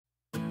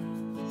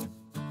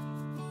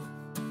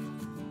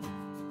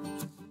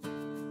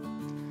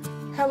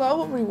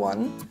Hello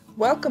everyone,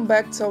 welcome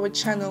back to our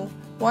channel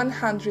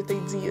 100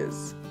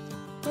 Ideas.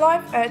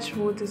 Live edge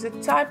wood is a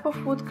type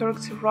of wood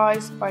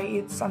characterized by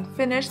its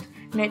unfinished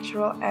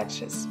natural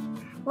edges.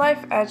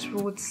 Live edge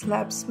wood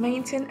slabs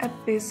maintain a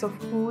piece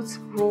of wood's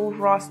raw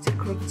rustic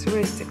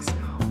characteristics,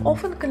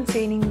 often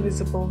containing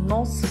visible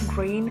knots,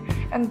 grain,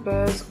 and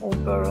burrs or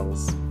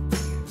burls.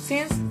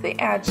 Since the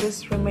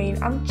edges remain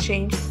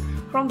unchanged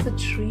from the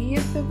tree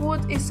the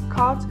wood is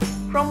cut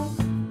from,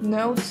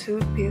 no two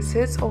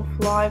pieces of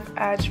live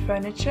edge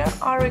furniture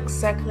are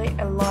exactly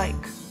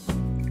alike.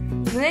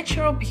 The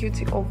natural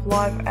beauty of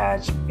live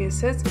edge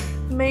pieces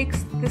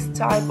makes this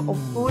type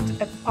of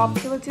wood a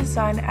popular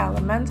design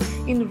element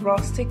in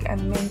rustic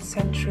and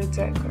mid-century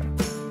decor.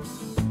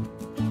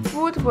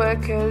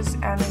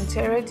 Woodworkers and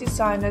interior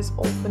designers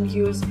often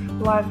use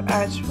live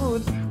edge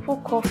wood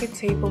for coffee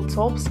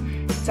tabletops,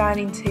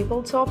 dining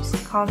tabletops,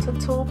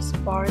 countertops,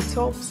 bar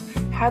tops,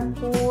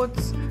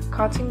 headboards,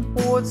 cutting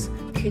boards,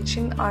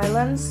 kitchen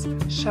islands,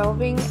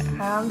 shelving,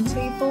 end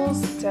tables,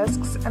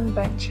 desks and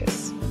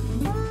benches.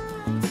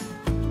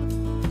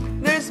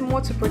 There is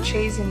more to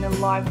purchase in a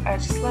live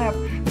edge slab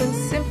than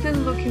simply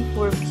looking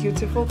for a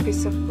beautiful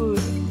piece of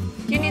wood.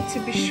 You need to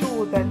be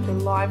sure that the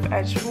live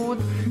edge wood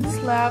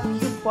slab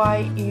you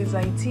buy is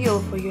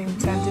ideal for your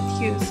intended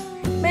use.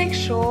 Make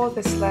sure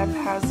the slab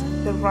has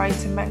the right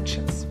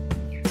dimensions.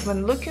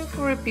 When looking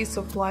for a piece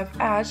of live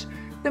edge,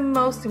 the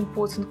most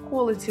important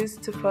qualities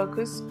to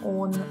focus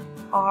on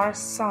are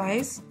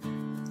size,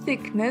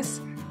 thickness,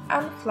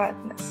 and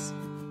flatness.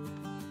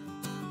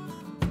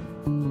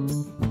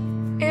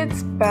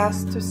 It's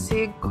best to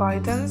seek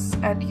guidance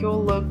at your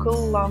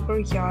local lumber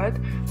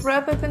yard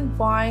rather than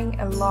buying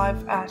a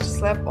live edge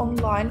slab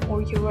online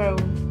or your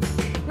own.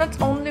 Not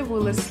only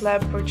will a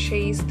slab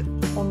purchased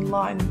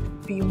online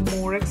be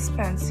more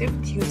expensive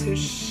due to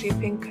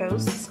shipping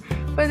costs,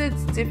 but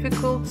it's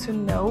difficult to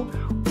know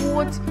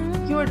what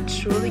you're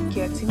truly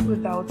getting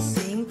without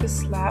seeing the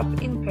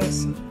slab in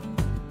person.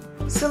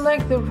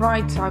 Select the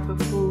right type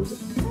of wood.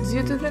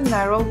 Due to the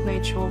narrow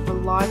nature of a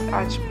live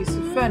edge piece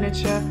of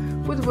furniture,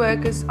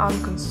 woodworkers are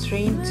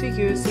constrained to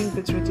using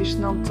the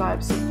traditional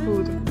types of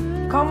wood.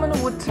 Common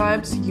wood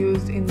types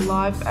used in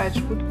live edge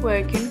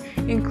woodworking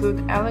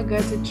include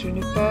alligator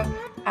juniper,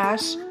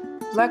 ash,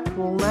 black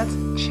walnut,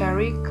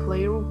 cherry,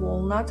 clear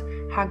walnut,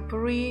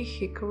 hackberry,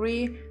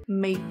 hickory,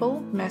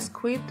 maple,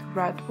 mesquite,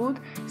 redwood,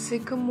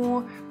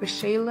 sycamore,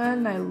 Vachellia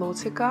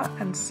nilotica,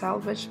 and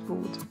salvage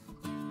wood.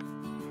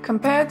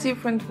 Compare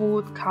different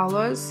wood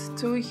colors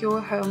to your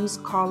home's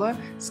color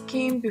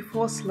scheme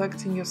before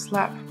selecting your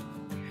slab.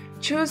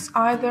 Choose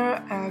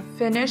either a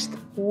finished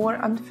or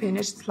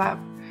unfinished slab.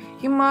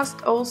 You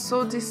must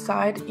also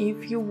decide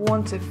if you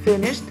want a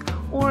finished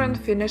or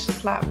unfinished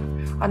slab.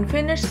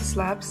 Unfinished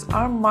slabs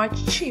are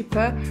much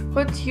cheaper,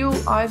 but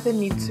you'll either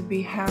need to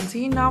be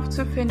handy enough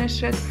to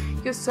finish it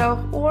yourself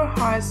or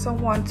hire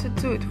someone to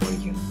do it for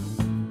you.